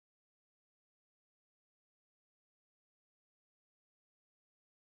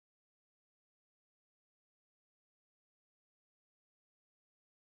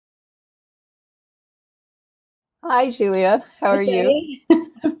Hi, Julia. How are you? Okay.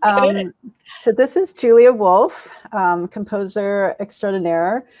 Good. Um, so this is Julia Wolfe, composer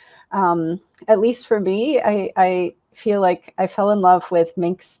extraordinaire. At least for me, I feel like I fell in love with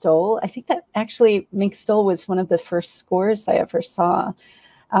Mink Stole. I think that actually Mink Stole was one of the first scores I ever saw.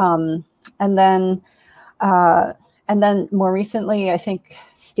 Um, and then uh, and then more recently, I think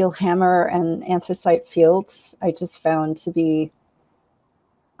Steel Hammer and Anthracite Fields I just found to be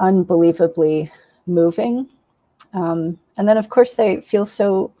unbelievably moving. And then, of course, I feel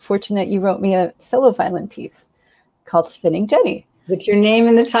so fortunate you wrote me a solo violin piece called Spinning Jenny. With your name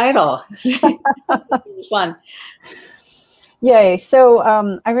in the title. It's fun. Yay. So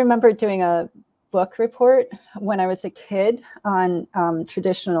I remember doing a book report when I was a kid on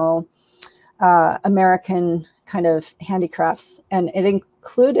traditional American kind of handicrafts, and it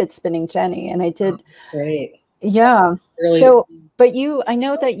included Spinning Jenny. And I Oh, did, great. yeah. Really. So, but I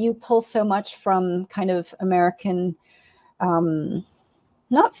know that you pull so much from kind of American um,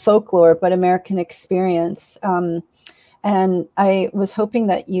 not folklore, but American experience. And I was hoping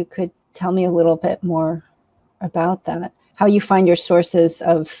that you could tell me a little bit more about that, how you find your sources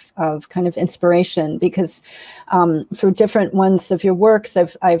of kind of inspiration, because for different ones of your works,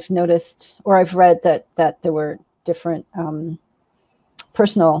 I've noticed, or I've read that there were different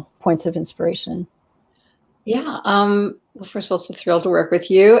personal points of inspiration. Yeah. Well, first of all, it's a thrill to work with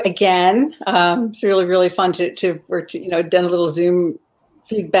you again. It's really, really fun to work, done a little Zoom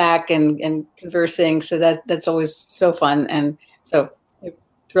feedback and conversing. So that's always so fun. And so I'm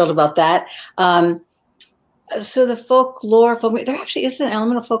thrilled about that. So the there actually is an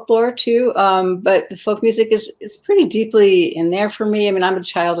element of folklore too, but the folk music is pretty deeply in there for me. I mean, I'm a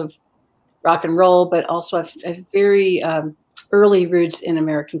child of rock and roll, but also I've very early roots in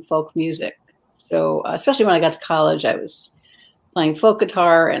American folk music. So especially when I got to college, I was playing folk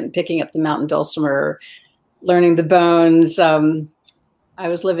guitar and picking up the mountain dulcimer, learning the bones. I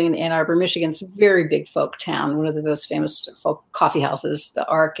was living in Ann Arbor, Michigan. It's a very big folk town, one of the most famous folk coffee houses. The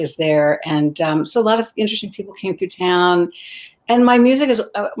Ark is there. And so a lot of interesting people came through town. And my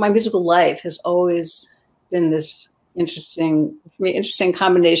musical life has always been this interesting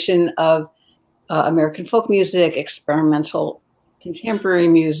combination of American folk music, experimental contemporary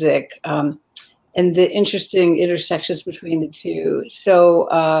music, and the interesting intersections between the two. So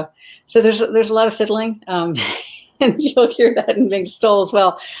there's a lot of fiddling. And you'll hear that in Mink Stole as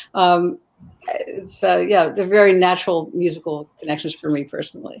well. Yeah, they're very natural musical connections for me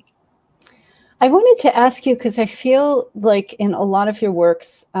personally. I wanted to ask you, because I feel like in a lot of your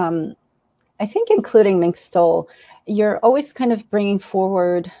works, I think including Mink Stole, you're always kind of bringing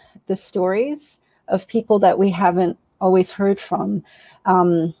forward the stories of people that we haven't always heard from.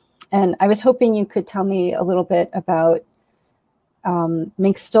 And I was hoping you could tell me a little bit about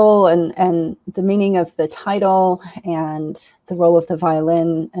Mink Stole and the meaning of the title and the role of the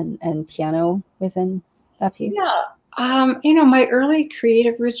violin and piano within that piece. Yeah. My early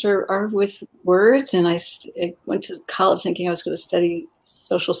creative roots are with words, and I went to college thinking I was going to study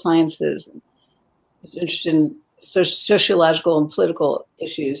social sciences. I was interested in sociological and political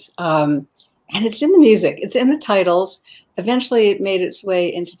issues. And it's in the music. It's in the titles. Eventually, it made its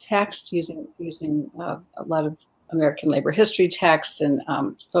way into text using a lot of American labor history texts and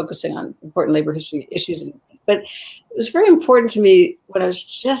focusing on important labor history issues. But it was very important to me when I was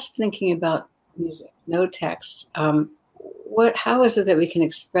just thinking about music, no text. How is it that we can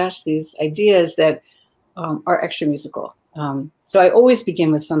express these ideas that are extra musical? So I always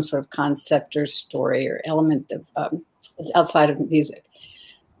begin with some sort of concept or story or element of outside of music.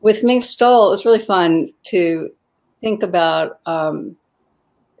 With Mink Stole, it was really fun to think about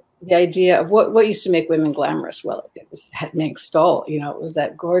the idea of what used to make women glamorous. Well, it was that Mink Stole, it was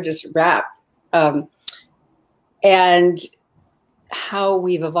that gorgeous rap, and how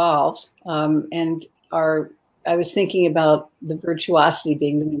we've evolved. I was thinking about the virtuosity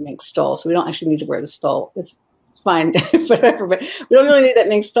being the new Mink Stole. So we don't actually need to wear the stole. It's fine, whatever, but we don't really need that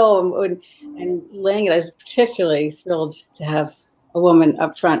Mink Stole. And laying it, I was particularly thrilled to have a woman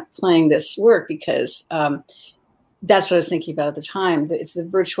up front playing this work because that's what I was thinking about at the time. It's the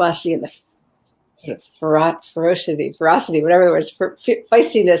virtuosity and the sort of ferocity, whatever the word is,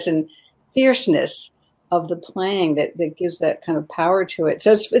 feistiness and fierceness of the playing that gives that kind of power to it.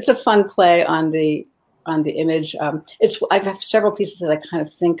 So it's a fun play on the image. I have several pieces that I kind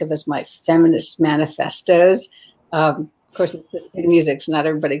of think of as my feminist manifestos. Of course, it's this big music, so not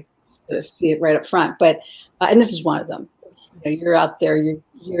everybody's going to see it right up front. But and this is one of them. You're out there.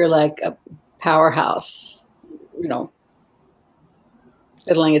 You're like a powerhouse.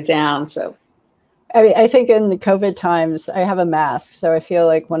 Fiddling it down. So I think in the COVID times, I have a mask, so I feel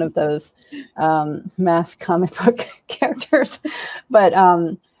like one of those mask comic book characters. But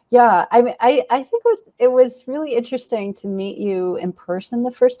yeah, I mean, I think it was really interesting to meet you in person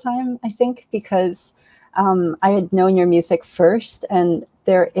the first time, I think, because I had known your music first, and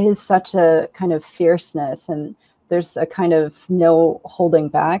there is such a kind of fierceness, and there's a kind of no holding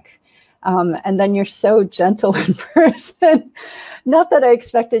back. And then you're so gentle in person. Not that I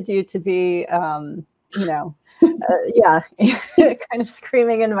expected you to be, you know, yeah, kind of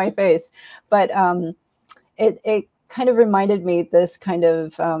screaming into my face, but it kind of reminded me this kind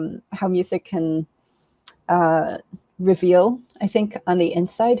of how music can reveal, I think, on the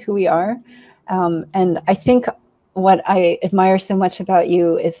inside who we are. And I think what I admire so much about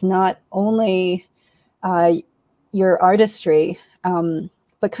you is not only your artistry,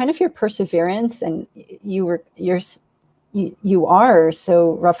 but kind of your perseverance, and you are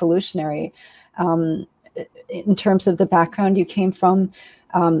so revolutionary in terms of the background you came from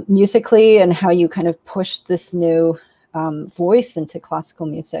musically, and how you kind of pushed this new voice into classical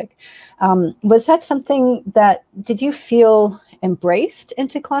music. Was that something that, did you feel embraced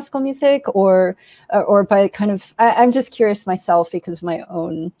into classical music, or by kind of, I'm just curious myself because of my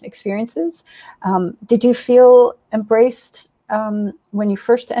own experiences. Did you feel embraced when you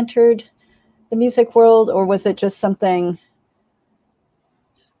first entered the music world, or was it just something?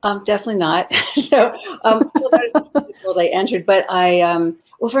 Definitely not. So, the world I entered, but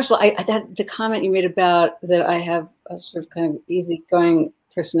well, first of all, the comment you made about that I have a sort of kind of easygoing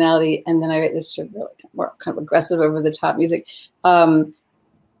personality, and then I write this sort of really more kind of aggressive, over the top music.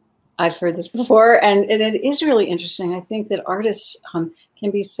 I've heard this before, and it is really interesting. I think that artists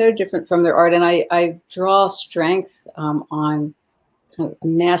can be so different from their art, and I draw strength on kind of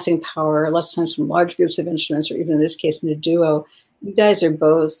amassing power, less times from large groups of instruments, or even in this case in a duo. You guys are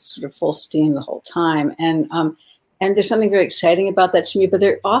both sort of full steam the whole time, and there's something very exciting about that to me. But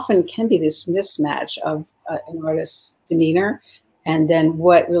there often can be this mismatch of an artist's demeanor and then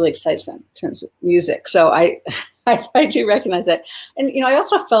what really excites them in terms of music. So I do recognize that, and I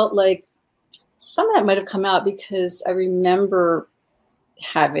also felt like some of that might have come out because I remember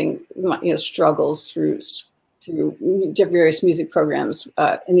having struggles through various music programs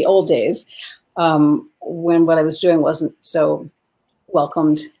in the old days when what I was doing wasn't so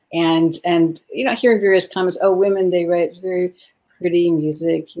welcomed, and hearing various comments, oh, women, they write very pretty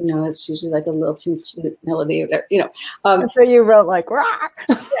music, it's usually like a lilting flute melody, or whatever, So you wrote like rock.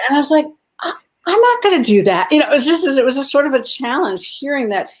 and I was like, I'm not going to do that. It was a sort of a challenge hearing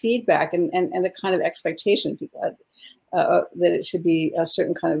that feedback and the kind of expectation people had that it should be a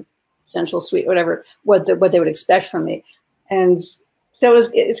certain kind of gentle, sweet, whatever, what they would expect from me. And so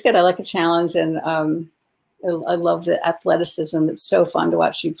it's good. I like a challenge, and I love the athleticism. It's so fun to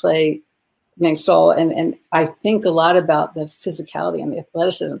watch you play Mink Stole, and I think a lot about the physicality and the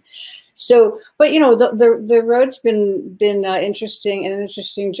athleticism. So, but the road's been interesting, and an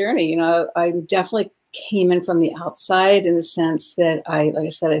interesting journey. I definitely came in from the outside in the sense that like I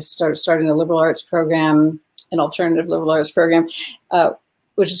said, I started a liberal arts program, an alternative liberal arts program,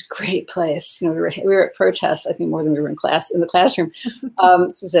 which is a great place. We were at protests, I think, more than we were in the classroom.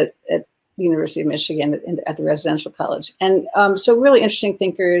 This was at the University of Michigan at the residential college. And so really interesting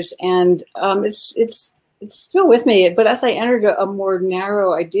thinkers, and it's still with me. But as I entered a more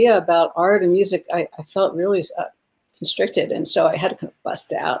narrow idea about art and music, I felt really constricted. And so I had to kind of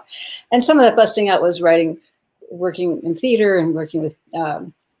bust out. And some of that busting out was working in theater and working with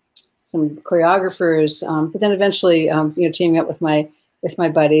some choreographers, but then eventually, teaming up with my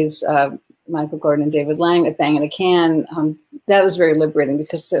buddies, Michael Gordon and David Lang at Bang in a Can. That was very liberating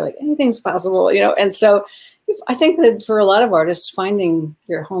because they're like, anything's possible, and so I think that for a lot of artists, finding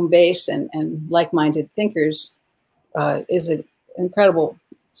your home base and like-minded thinkers is an incredible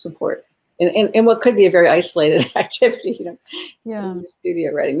support in what could be a very isolated activity, in the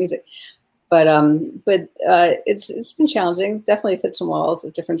studio writing music. But it's been challenging. Definitely hit some walls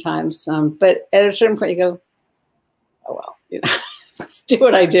at different times. But at a certain point, you go, oh well, let's do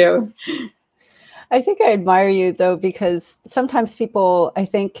what I do. I think I admire you, though, because sometimes people, I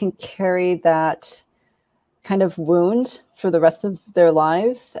think, can carry that kind of wound for the rest of their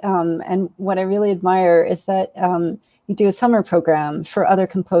lives. And what I really admire is that you do a summer program for other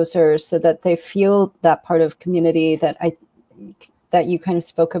composers so that they feel that part of community that you kind of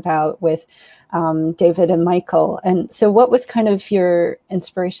spoke about with David and Michael. And so what was kind of your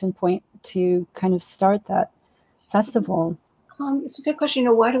inspiration point to kind of start that festival? It's a good question.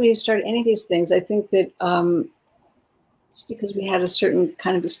 Why do we start any of these things? I think that it's because we had a certain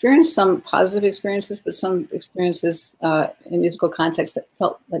kind of experience, some positive experiences, but some experiences in musical context that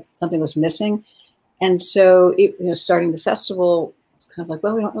felt like something was missing. And so, starting the festival, it's kind of like,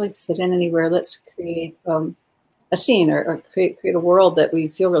 well, we don't really fit in anywhere. Let's create a scene or create a world that we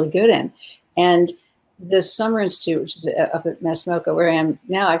feel really good in. And the Summer Institute, which is up at Massamoka, where I am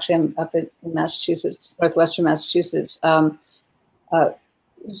now, actually I'm up in Massachusetts, northwestern Massachusetts.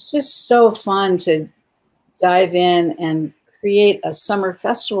 It's just so fun to dive in and create a summer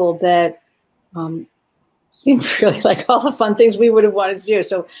festival that seemed really like all the fun things we would have wanted to do.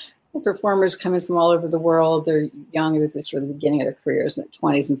 So performers coming from all over the world, they're young at the sort of the beginning of their careers in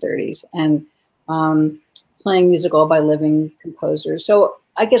their 20s and 30s, and playing music all by living composers. So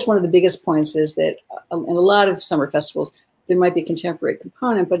I guess one of the biggest points is that in a lot of summer festivals, there might be a contemporary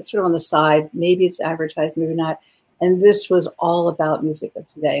component, but it's sort of on the side. Maybe it's advertised, maybe not. And this was all about music of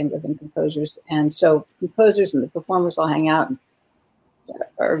today and living composers. And so the composers and the performers all hang out and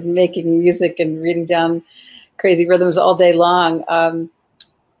are making music and reading down crazy rhythms all day long.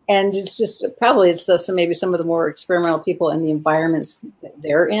 And it's just maybe some of the more experimental people in the environments that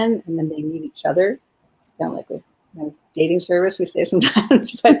they're in, and then they meet each other. It's kind of like a dating service, we say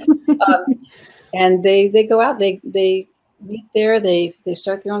sometimes. But and they go out, they meet there, they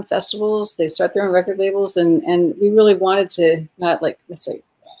start their own festivals, they start their own record labels, and we really wanted to not like necessarily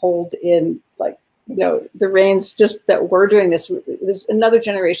hold in the reins, just that we're doing this. There's another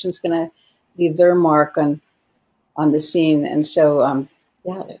generation's going to leave their mark on the scene, and so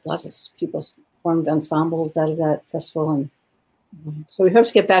lots of people formed ensembles out of that festival, and so we hope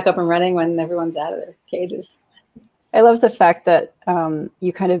to get back up and running when everyone's out of their cages. I love the fact that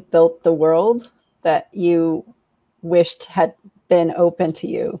you kind of built the world that you wished had been open to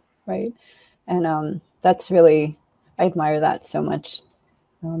you, right? And that's really, I admire that so much.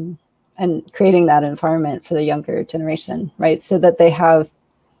 And creating that environment for the younger generation, right? So that they have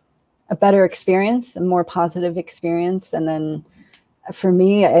a better experience, a more positive experience. And then for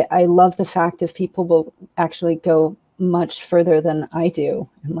me, I love the fact if people will actually go much further than I do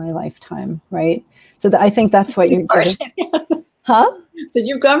in my lifetime, right? So I think that's what you're doing. Huh? So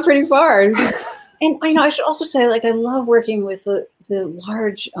you've gone pretty far. And I should also say, I love working with the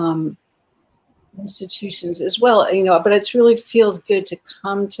large institutions as well, but it really feels good to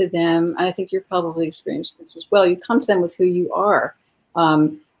come to them. And I think you're probably experienced this as well. You come to them with who you are,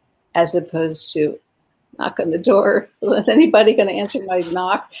 as opposed to knock on the door. Is anybody going to answer my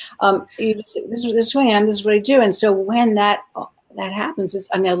knock? You just say, this is who I am. This is what I do. And so when that happens,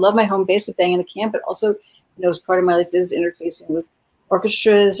 I love my home base of banging the camp, but also, as part of my life is interfacing with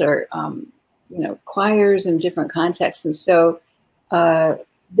orchestras or, choirs in different contexts. And so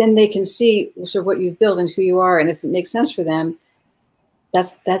then they can see sort of what you've built and who you are. And if it makes sense for them,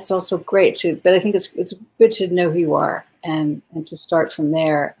 that's also great too. But I think it's good to know who you are and to start from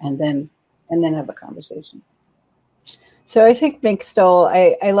there and then have a conversation. So I think Mink Stole,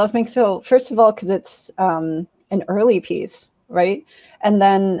 I love Mink Stole, first of all, because it's an early piece, right? And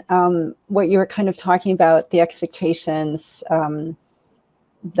then what you were kind of talking about, the expectations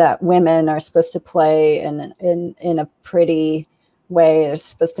that women are supposed to play in a pretty way. They're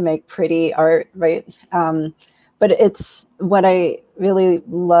supposed to make pretty art, right? But it's what I really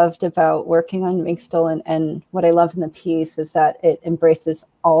loved about working on Mink Stole and what I love in the piece is that it embraces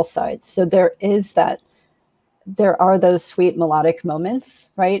all sides. So there are those sweet melodic moments,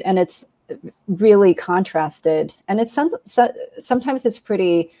 right? And it's really contrasted, and it's sometimes it's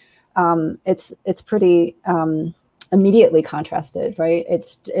pretty immediately contrasted, right?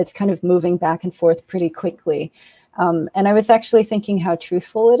 It's kind of moving back and forth pretty quickly. And I was actually thinking how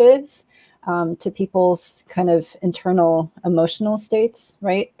truthful it is to people's kind of internal emotional states,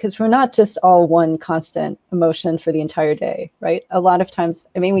 right? Because we're not just all one constant emotion for the entire day, right? A lot of times,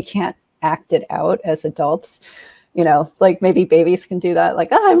 we can't act it out as adults, like maybe babies can do that, like,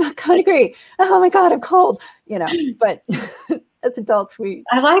 oh, I'm hungry, oh my God, I'm cold, but as adults,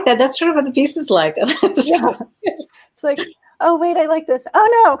 I like that. That's sort of what the piece is like. Yeah. It's like, oh, wait, I like this.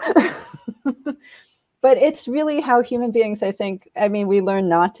 Oh, no. But it's really how human beings, I think, we learn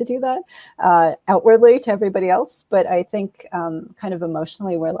not to do that outwardly to everybody else. But I think kind of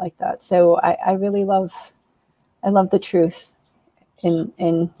emotionally, we're like that. So I really love the truth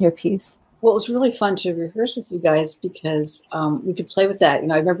in your piece. Well, it was really fun to rehearse with you guys because we could play with that.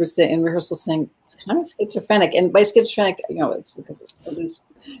 I remember in rehearsal saying, it's kind of schizophrenic. And by schizophrenic, it's the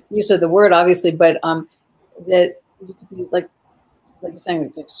use of the word, obviously, but that you could be like you're saying,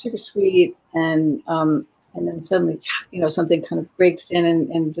 it's like super sweet, and then suddenly, something kind of breaks in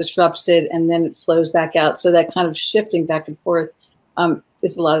and disrupts it, and then it flows back out. So that kind of shifting back and forth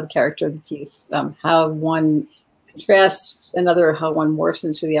is a lot of the character of the piece. How one contrasts another, how one morphs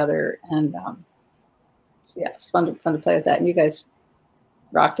into the other, and so yeah, it's fun to play with that. And you guys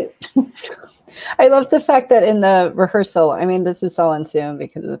rocked it. I love the fact that in the rehearsal, I mean, this is all on Zoom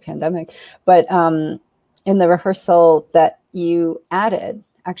because of the pandemic, but in the rehearsal that you added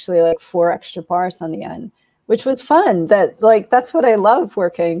actually like 4 extra bars on the end, which was fun. That like, that's what I love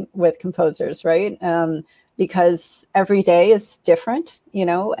working with composers, right? Because every day is different, you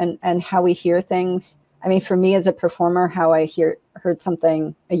know, and how we hear things. I mean, for me as a performer, how I heard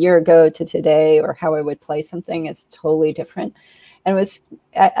something a year ago to today, or how I would play something is totally different. And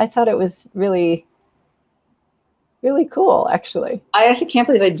I thought it was really, really cool, actually. I actually can't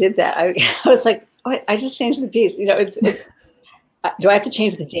believe I did that. I was like, oh, I just changed the piece. You know, it's do I have to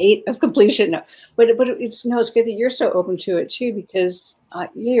change the date of completion? No, but it's no, it's good that you're so open to it too, because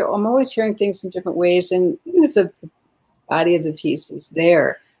I'm always hearing things in different ways, and even if the body of the piece is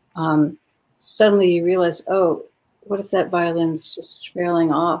there, suddenly you realize, oh, what if that violin's just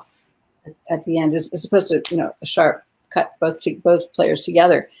trailing off at the end, as opposed to, you know, a sharp cut both players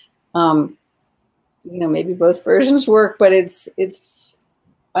together. You know, maybe both versions work, but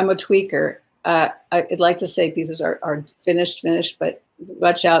I'm a tweaker. I'd like to say pieces are finished, but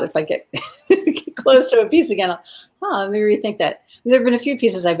watch out if I get close to a piece again. Let me rethink that. There have been a few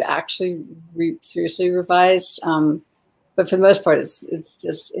pieces I've actually seriously revised, but for the most part, it's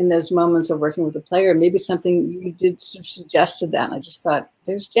just in those moments of working with the player. Maybe something you did sort of suggest to them. I just thought,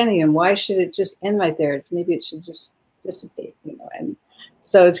 there's Jenny, and why should it just end right there? Maybe it should just dissipate, you know. And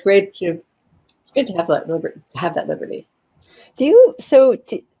so it's great to have that liberty. Do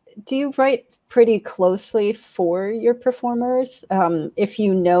you write pretty closely for your performers, if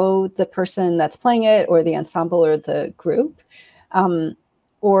you know the person that's playing it, or the ensemble, or the group,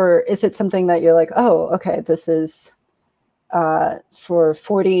 or is it something that you're like, oh, okay, this is for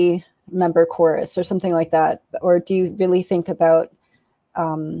 40-member chorus or something like that? Or do you really think about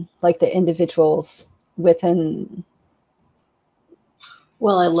like the individuals within?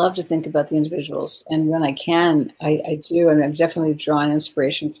 Well, I love to think about the individuals, and when I can, I do. And I've definitely drawn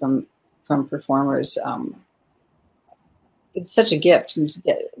inspiration from performers. It's such a gift, and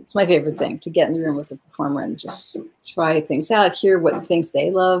it's my favorite thing, to get in the room with the performer and just try things out, hear what things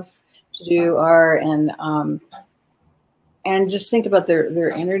they love to do are, and just think about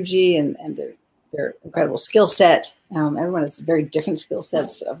their energy and their incredible skill set. Everyone has very different skill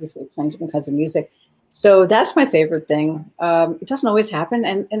sets, obviously playing different kinds of music. So that's my favorite thing. It doesn't always happen,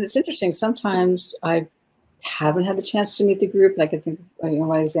 and it's interesting. Sometimes I haven't had the chance to meet the group. And I could think, you know,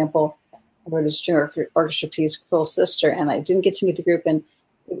 one example, I wrote a string orchestra piece, Cruel Sister, and I didn't get to meet the group, and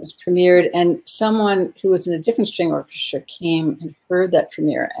it was premiered, and someone who was in a different string orchestra came and heard that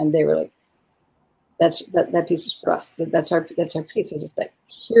premiere, and they were like, that piece is for us. That's our piece. I just like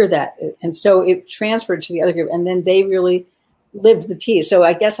hear that, and so it transferred to the other group, and then they really lived the piece. So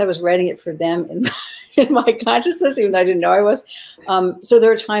I guess I was writing it for them in my consciousness, even though I didn't know I was. So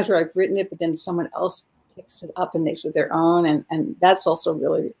there are times where I've written it, but then someone else picks it up and makes it their own, and that's also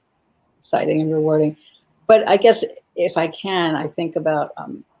really exciting and rewarding. But I guess if I can, I think about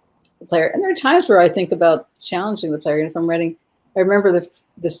the player, and there are times where I think about challenging the player. And if I'm writing, I remember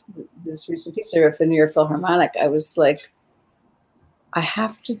this recent piece I wrote for the New York Philharmonic. I was like, I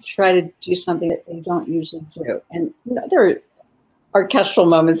have to try to do something that they don't usually do. And you know, there are orchestral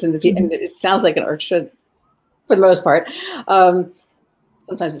moments in the piece, and it sounds like an orchestra for the most part.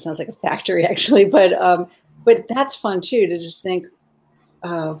 Sometimes it sounds like a factory, actually, but that's fun too, to just think,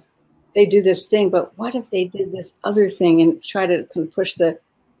 they do this thing, but what if they did this other thing, and try to kind of push the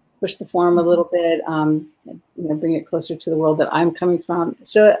form a little bit, you know, bring it closer to the world that I'm coming from.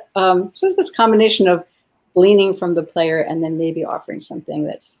 So sort of this combination of gleaning from the player and then maybe offering something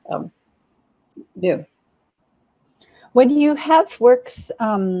that's new. When you have works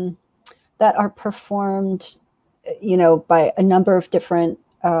that are performed, you know, by a number of different,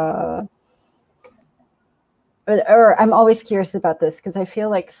 or I'm always curious about this, because I feel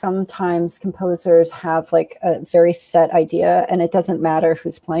like sometimes composers have like a very set idea, and it doesn't matter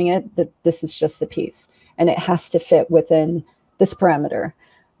who's playing it, that this is just the piece, and it has to fit within this parameter,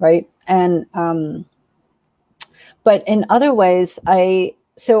 right? And but in other ways,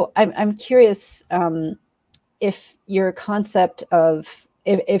 I'm curious if your concept of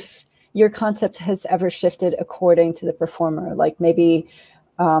if your concept has ever shifted according to the performer, like maybe.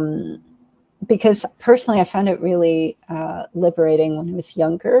 Because personally, I found it really liberating when I was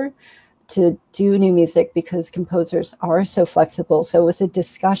younger to do new music, because composers are so flexible. So it was a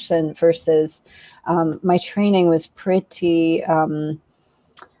discussion versus my training was pretty,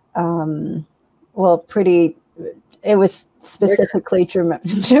 it was specifically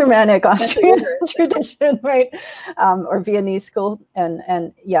Germanic Austrian tradition, right? Or Viennese school,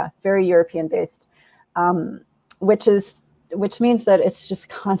 and yeah, very European based, which is which means that it's just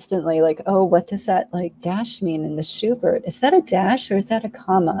constantly like, oh, what does that like dash mean in the Schubert? Is that a dash or is that a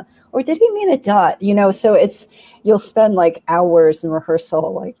comma? Or did he mean a dot? You know, so it's, you'll spend like hours in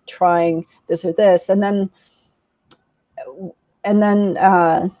rehearsal, like trying this or this. And then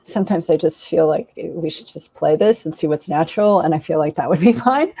sometimes I just feel like we should just play this and see what's natural. And I feel like that would be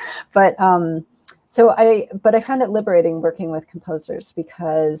fine. But I found it liberating working with composers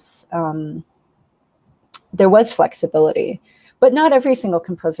because there was flexibility, but not every single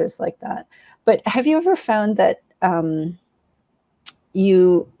composer is like that. But have you ever found that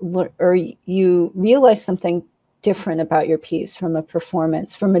you realize something different about your piece from a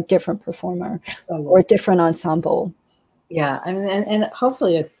performance, from a different performer or a different ensemble? Yeah, I mean, and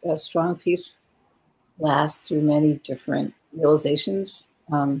hopefully a strong piece lasts through many different realizations,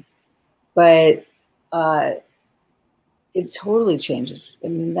 but it totally changes. I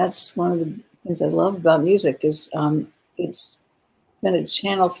mean, that's one of the things I love about music is it's going to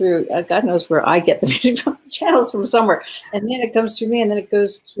channel through, God knows where I get the music from, channels from somewhere, and then it comes through me, and then it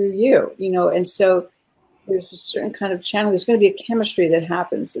goes through you, you know, and so there's a certain kind of channel. There's going to be a chemistry that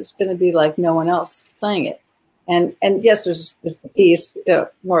happens. It's going to be like no one else playing it. And yes, there's the piece,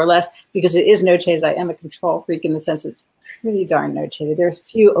 more or less, because it is notated. I am a control freak in the sense it's pretty darn notated. There's a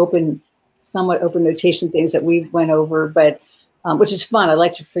few somewhat open notation things that we went over, but which is fun. I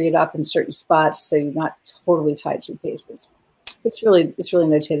like to free it up in certain spots so you're not totally tied to the page. But it's really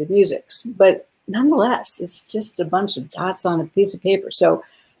notated music. But nonetheless, it's just a bunch of dots on a piece of paper. So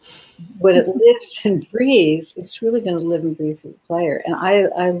when it lives and breathes, it's really going to live and breathe through the player. And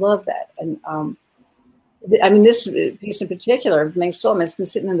I love that. And I mean, this piece in particular, Mink Stole, it's been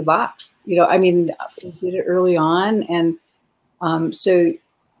sitting in the box. You know, I mean, we did it early on, and so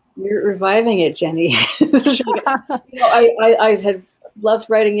you're reviving it, Jenny. You know, I had loved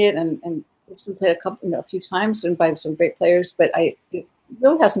writing it, and it's been played a few times and by some great players, but it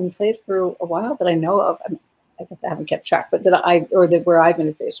really hasn't been played for a while that I know of. I mean, I guess I haven't kept track, but where I've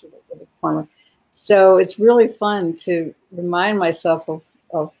interfaced with a performer. So it's really fun to remind myself of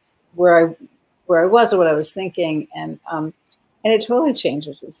where I was or what I was thinking, and it totally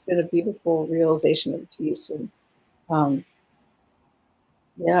changes. It's been a beautiful realization of the piece, and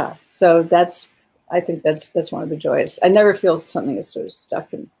yeah. So I think that's one of the joys. I never feel something is sort of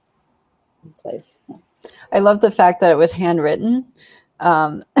stuck in place. I love the fact that it was handwritten.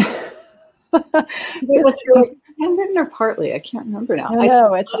 It was handwritten or partly? I can't remember now.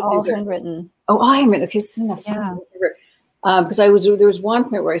 No, it's all handwritten. Oh, handwritten. Okay, so enough. Yeah. Because there was one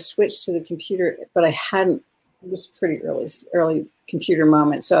point where I switched to the computer, but I hadn't. It was pretty early computer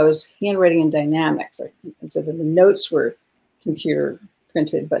moment. So I was handwriting in dynamics, and so then the notes were computer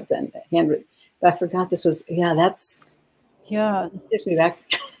printed, but then handwritten. But I forgot this was Gets me back.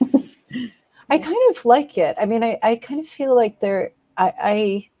 I kind of like it. I mean, I kind of feel like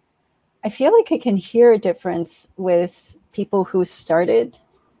I feel like I can hear a difference with people who started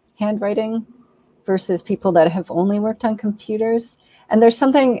handwriting versus people that have only worked on computers. And there's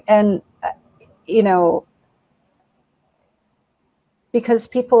something, and you know, because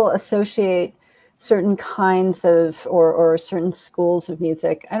people associate certain kinds of or certain schools of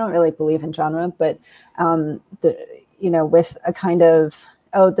music. I don't really believe in genre, but with a kind of,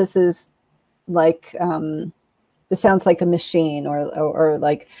 oh, this is like this sounds like a machine or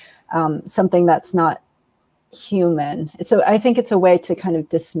like something that's not human. So I think it's a way to kind of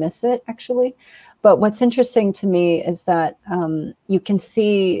dismiss it, actually. But what's interesting to me is that you can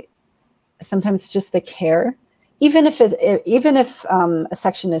see sometimes just the care, even if a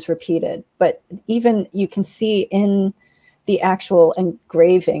section is repeated, but even you can see in the actual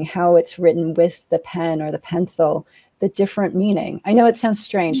engraving how it's written with the pen or the pencil, the different meaning. I know it sounds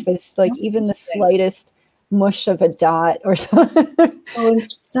strange, but it's like even the slightest mush of a dot or something. Oh, and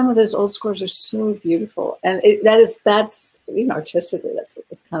some of those old scores are so beautiful, and that's artistically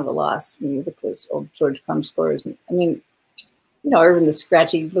it's kind of a loss when you look at those old George Crumb scores. And I mean, or even the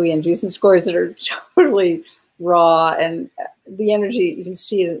scratchy Louis Andriessen scores that are totally raw, and the energy, you can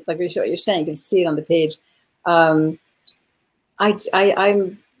see it, like what you're saying, you can see it on the page. I'm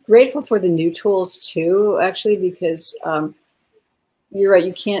grateful for the new tools too, actually, because you're right.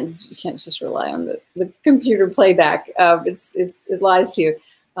 You can't just rely on the computer playback. It lies to you,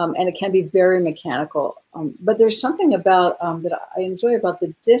 and it can be very mechanical. But there's something about that I enjoy about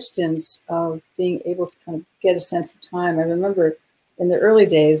the distance of being able to kind of get a sense of time. I remember in the early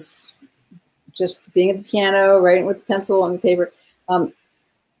days, just being at the piano, writing with a pencil on the paper. I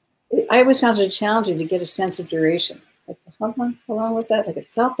always found it challenging to get a sense of duration. Like, how long was that? Like, it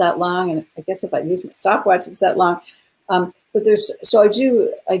felt that long, and I guess if I use my stopwatch, it's that long. but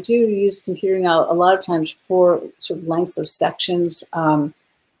I do use computing a lot of times for sort of lengths of sections, but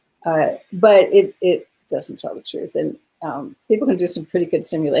it doesn't tell the truth. And people can do some pretty good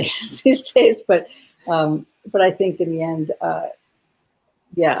simulations these days, but I think in the end,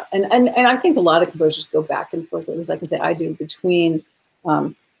 yeah, and I think a lot of composers go back and forth, at least I can say I do, between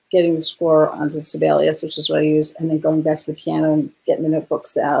getting the score onto Sibelius, which is what I use, and then going back to the piano and getting the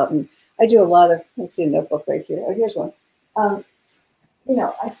notebooks out. And I do a lot of, let's see a notebook right here. Oh, here's one. You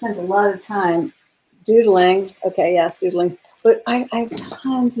know, I spend a lot of time doodling. Okay, yes, doodling. But I have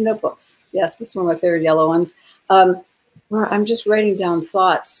tons of notebooks. Yes, this is one of my favorite yellow ones, where I'm just writing down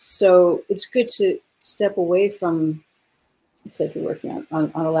thoughts. So it's good to step away from, let's say if you're working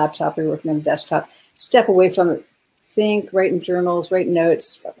on a laptop or you're working on a desktop, step away from it. Think, write in journals, write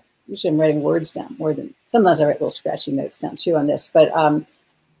notes. Usually I'm writing words down more than, sometimes I write little scratchy notes down too on this, but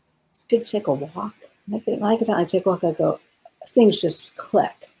it's good to take a walk. When I get out and I take a walk, I go, things just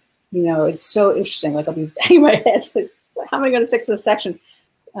click. You know, it's so interesting. Like I'll be banging my head, like, how am I going to fix this section?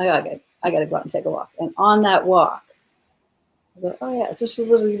 I got to go out and take a walk. And on that walk, I go, oh yeah, it's just a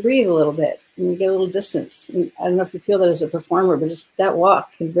little, you breathe a little bit and you get a little distance. And I don't know if you feel that as a performer, but just that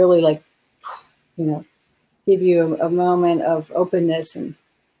walk can really like, you know, give you a moment of openness. And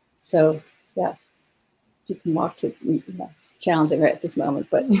so, yeah, you can walk to, you know, it's challenging right at this moment,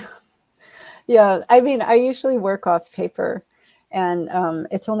 but. Yeah, I mean, I usually work off paper, and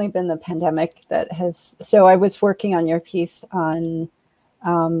it's only been the pandemic that has, so I was working on your piece on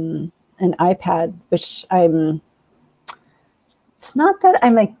an iPad, which it's not that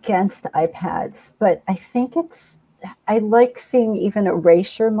I'm against iPads, but I think I like seeing even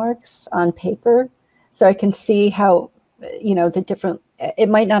erasure marks on paper. So I can see how, you know, the different, it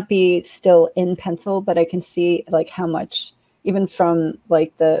might not be still in pencil, but I can see like how much, even from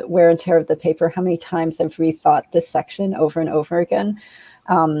like the wear and tear of the paper, how many times I've rethought this section over and over again,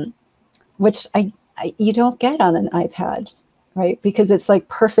 which you don't get on an iPad, right? Because it's like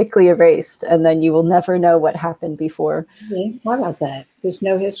perfectly erased and then you will never know what happened before. Okay. How about that? There's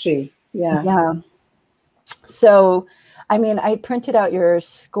no history. Yeah. Yeah. So, I mean, I printed out your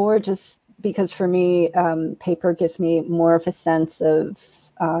score just because for me, paper gives me more of a sense of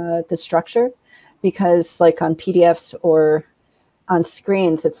the structure, because like on PDFs or on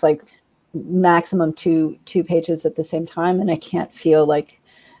screens, it's like maximum two pages at the same time. And I can't feel like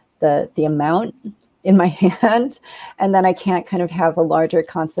the amount in my hand. And then I can't kind of have a larger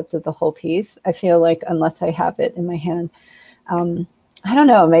concept of the whole piece. I feel like unless I have it in my hand, I don't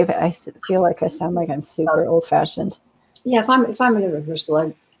know, maybe I feel like I sound like I'm super old fashioned. Yeah. If I'm in a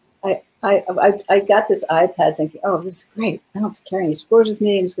rehearsal, I got this iPad thinking, oh, this is great. I don't have to carry any scores with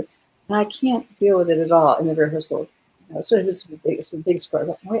me. And I can't deal with it at all in the rehearsal. You know, so it's a big score.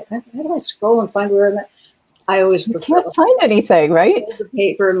 Like, wait, how do I scroll and find where I'm at? I always can't find anything, right? Hold the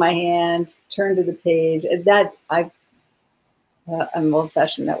paper in my hand, turn to the page. And that I'm old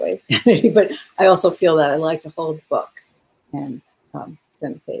fashioned that way, but I also feel that I like to hold the book and turn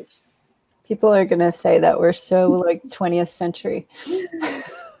the page. People are going to say that we're so like 20th century.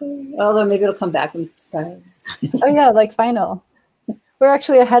 Although maybe it'll come back in style. Oh yeah, like vinyl. We're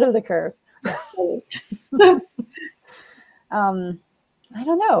actually ahead of the curve. I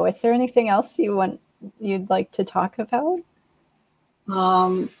don't know. Is there anything else you'd like to talk about?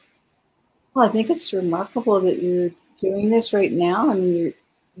 Well, I think it's remarkable that you're doing this right now. I mean, you're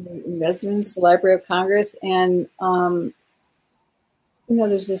in residence, the Library of Congress, and you know,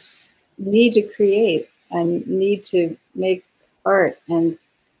 there's this need to create and need to make art, and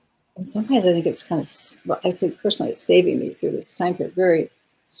sometimes I think it's kind of, well, I think personally, it's saving me through this time period. Very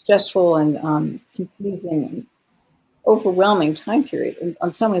stressful and confusing and overwhelming time period, and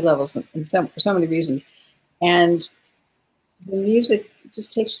on so many levels, and for so many reasons. And the music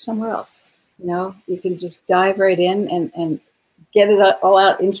just takes you somewhere else. You know, you can just dive right in and get it all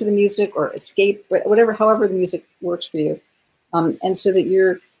out into the music, or escape, whatever, however the music works for you. And so that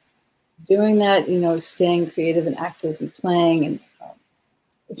you're doing that, you know, staying creative and active and playing, and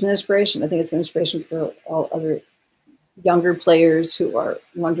it's an inspiration. I think it's an inspiration for all other younger players who are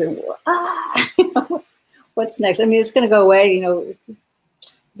wondering, what's next? I mean, it's going to go away, you know,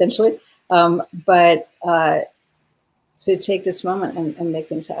 eventually. But to take this moment and make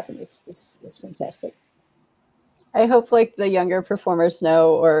things happen is fantastic. I hope like the younger performers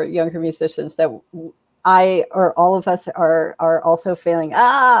know, or younger musicians, that I or all of us are also feeling,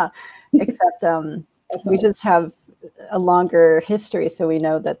 except we just have a longer history, so we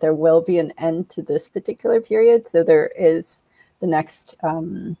know that there will be an end to this particular period. So there is the next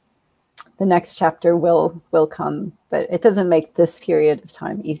chapter will come, but it doesn't make this period of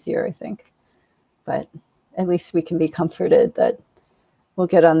time easier, I think. But at least we can be comforted that we'll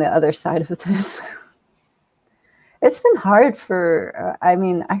get on the other side of this. It's been hard for, I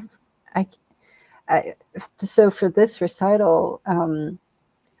mean, so for this recital,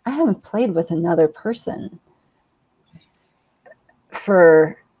 I haven't played with another person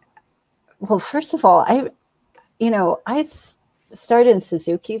for, well, first of all, I started in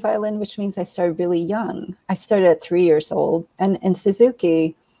Suzuki violin, which means I started really young. I started at 3 years old, and in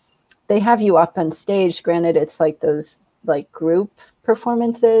Suzuki, they have you up on stage. Granted, it's like those like group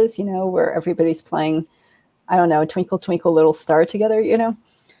performances, you know, where everybody's playing, I don't know, Twinkle Twinkle Little Star together, you know.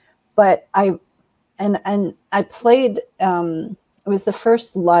 But I played. It was the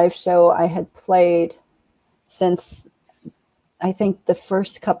first live show I had played since, I think, the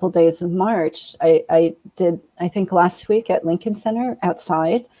first couple days of March. I did, I think, last week at Lincoln Center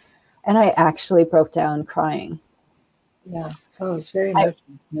outside, and I actually broke down crying. Yeah. Oh, it's very emotional.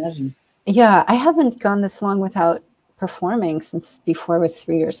 Imagine. Yeah, I haven't gone this long without performing since before I was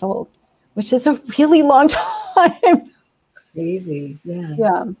 3 years old, which is a really long time. Crazy. Yeah.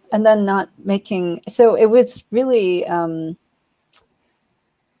 Yeah. And then not making, so it was really,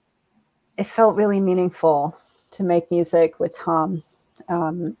 it felt really meaningful to make music with Tom.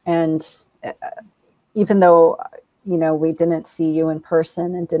 And even though, you know, we didn't see you in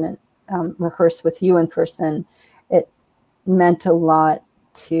person and didn't rehearse with you in person, it meant a lot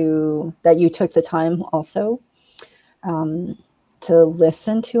that you took the time also to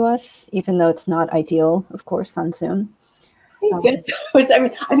listen to us, even though it's not ideal, of course, on Zoom.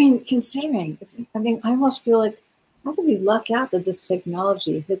 I mean, considering, I mean, I almost feel like, how did we luck out that this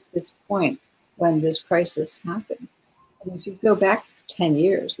technology hit this point when this crisis happened? I mean, if you go back 10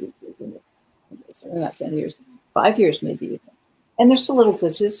 years, not 10 years, 5 years maybe even. And there's still little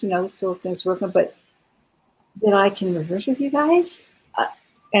glitches, you know, still things working, but that I can rehearse with you guys.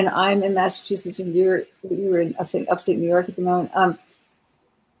 And I'm in Massachusetts, and you were in upstate New York at the moment.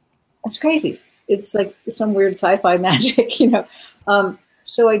 That's crazy. It's like some weird sci-fi magic, you know.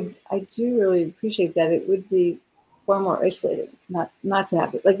 So I do really appreciate that. It would be far more isolating not to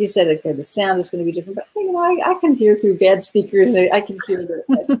have it. Like you said, okay, the sound is going to be different, but you know, I can hear through bad speakers. I can hear the,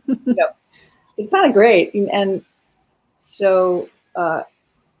 you know, it's not great. And so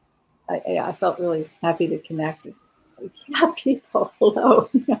I felt really happy to connect. It's like, yeah, people, hello,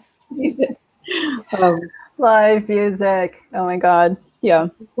 music. Live music. Oh my God. Yeah.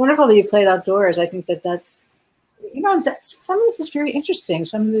 Wonderful that you played outdoors. I think that's, you know, some of this is very interesting.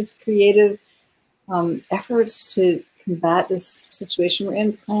 Some of this creative efforts to combat this situation we're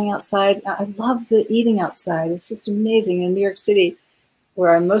in, playing outside. I love the eating outside. It's just amazing. In New York City,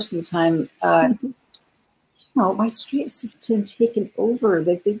 where I'm most of the time, you know, my streets have been taken over.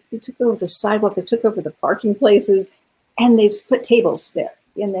 They took over the sidewalk. They took over the parking places, and they put tables there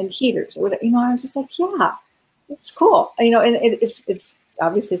and then heaters. Or whatever. You know, I'm just like, yeah, it's cool. You know, and it's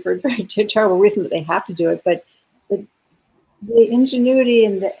obviously for a very terrible reason that they have to do it, but the ingenuity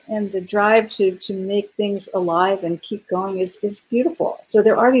and the drive to make things alive and keep going is beautiful. So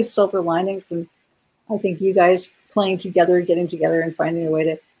there are these silver linings, and I think you guys playing together, getting together, and finding a way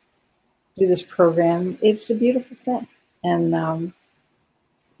to do this program, it's a beautiful thing. And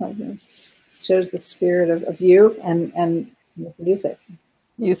it just shows the spirit of you and the music.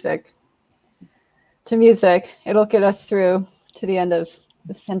 Music. To music. It'll get us through to the end of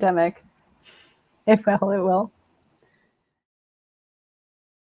this pandemic. It will.